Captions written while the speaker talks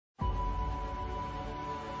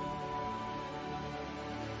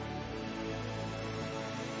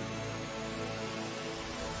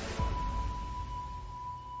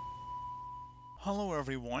Hello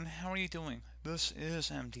everyone, how are you doing? This is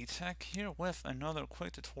MD Tech here with another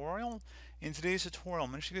quick tutorial. In today's tutorial, I'm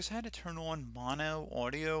going to show you guys how to turn on mono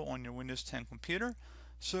audio on your Windows 10 computer.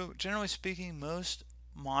 So generally speaking, most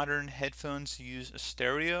modern headphones use a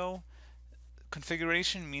stereo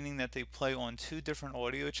configuration, meaning that they play on two different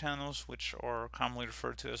audio channels, which are commonly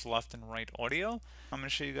referred to as left and right audio. I'm going to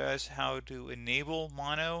show you guys how to enable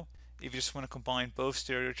mono if you just want to combine both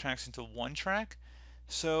stereo tracks into one track.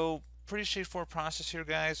 So pretty straightforward process here,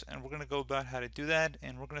 guys, and we're going to go about how to do that.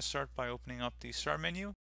 And we're going to start by opening up the start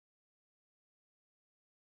menu.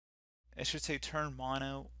 It should say turn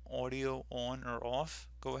mono audio on or off.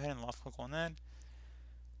 Go ahead and left click on that.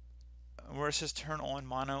 Where it says turn on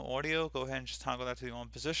mono audio, go ahead and just toggle that to the on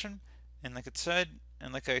position. And like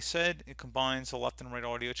I said, it combines the left and right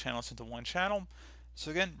audio channels into one channel.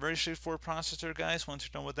 So again, very straightforward process there, guys. Once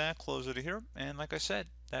you're done with that, close it here. And like I said,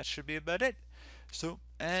 that should be about it. So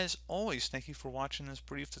as always, thank you for watching this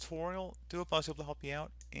brief tutorial. Do hope I was able to help you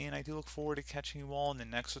out, and I do look forward to catching you all in the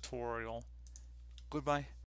next tutorial. Goodbye.